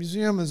 Yeah, the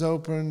museum is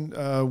open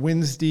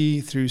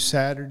Wednesday through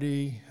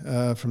Saturday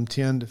from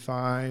 10 to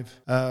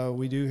 5.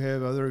 We do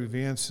have other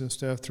events and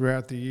stuff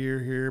throughout the year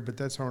here, but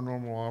that's our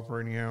normal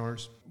operating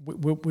hours.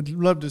 We'd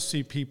love to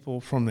see people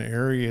from the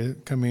area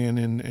come in,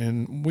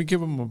 and we give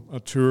them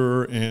a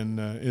tour, and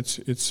it's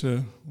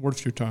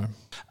worth your time.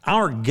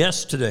 Our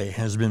guest today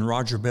has been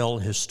Roger Bell,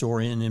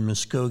 historian in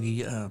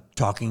Muskogee,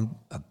 talking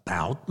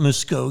about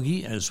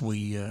Muskogee as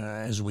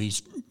we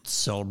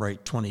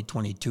celebrate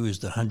 2022 as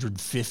the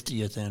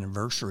 150th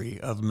anniversary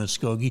of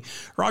Muskogee.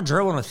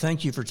 Roger, I want to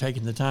thank you for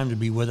taking the time to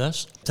be with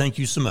us. Thank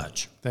you so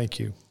much. Thank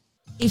you.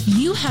 If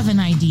you have an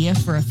idea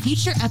for a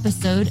future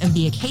episode of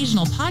The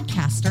Occasional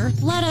Podcaster,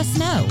 let us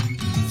know.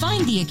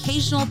 Find The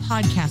Occasional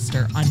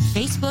Podcaster on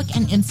Facebook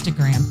and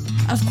Instagram.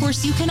 Of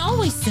course, you can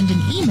always send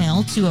an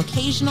email to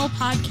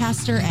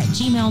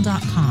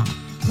occasionalpodcaster@gmail.com.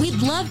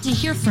 We'd love to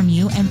hear from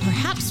you and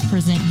perhaps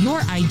present your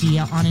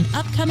idea on an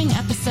upcoming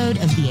episode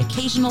of The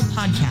Occasional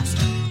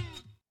Podcaster.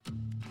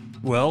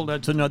 Well,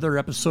 that's another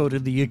episode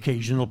of The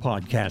Occasional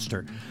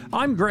Podcaster.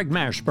 I'm Greg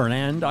Mashburn,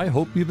 and I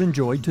hope you've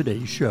enjoyed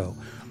today's show.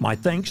 My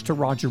thanks to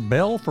Roger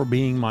Bell for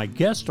being my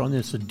guest on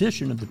this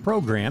edition of the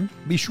program.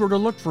 Be sure to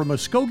look for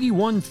Muskogee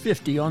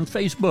 150 on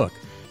Facebook,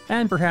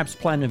 and perhaps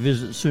plan a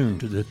visit soon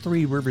to the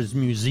Three Rivers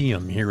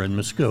Museum here in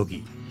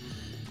Muskogee.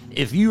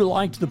 If you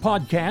liked the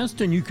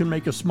podcast and you can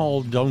make a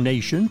small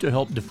donation to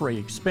help defray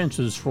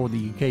expenses for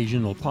The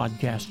Occasional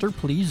Podcaster,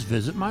 please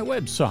visit my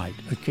website,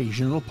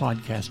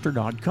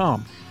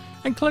 occasionalpodcaster.com.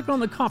 and click on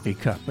the coffee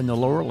cup in the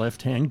lower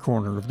left-hand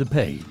corner of the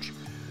page.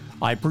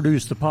 I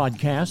produce the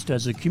podcast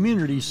as a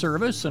community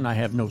service, and I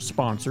have no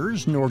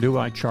sponsors, nor do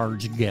I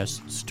charge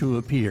guests to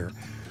appear.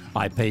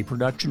 I pay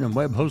production and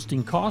web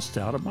hosting costs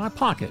out of my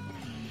pocket.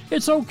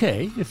 It's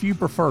okay if you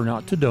prefer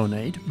not to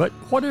donate, but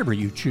whatever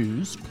you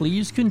choose,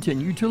 please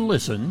continue to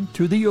listen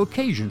to The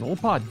Occasional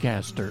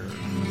Podcaster.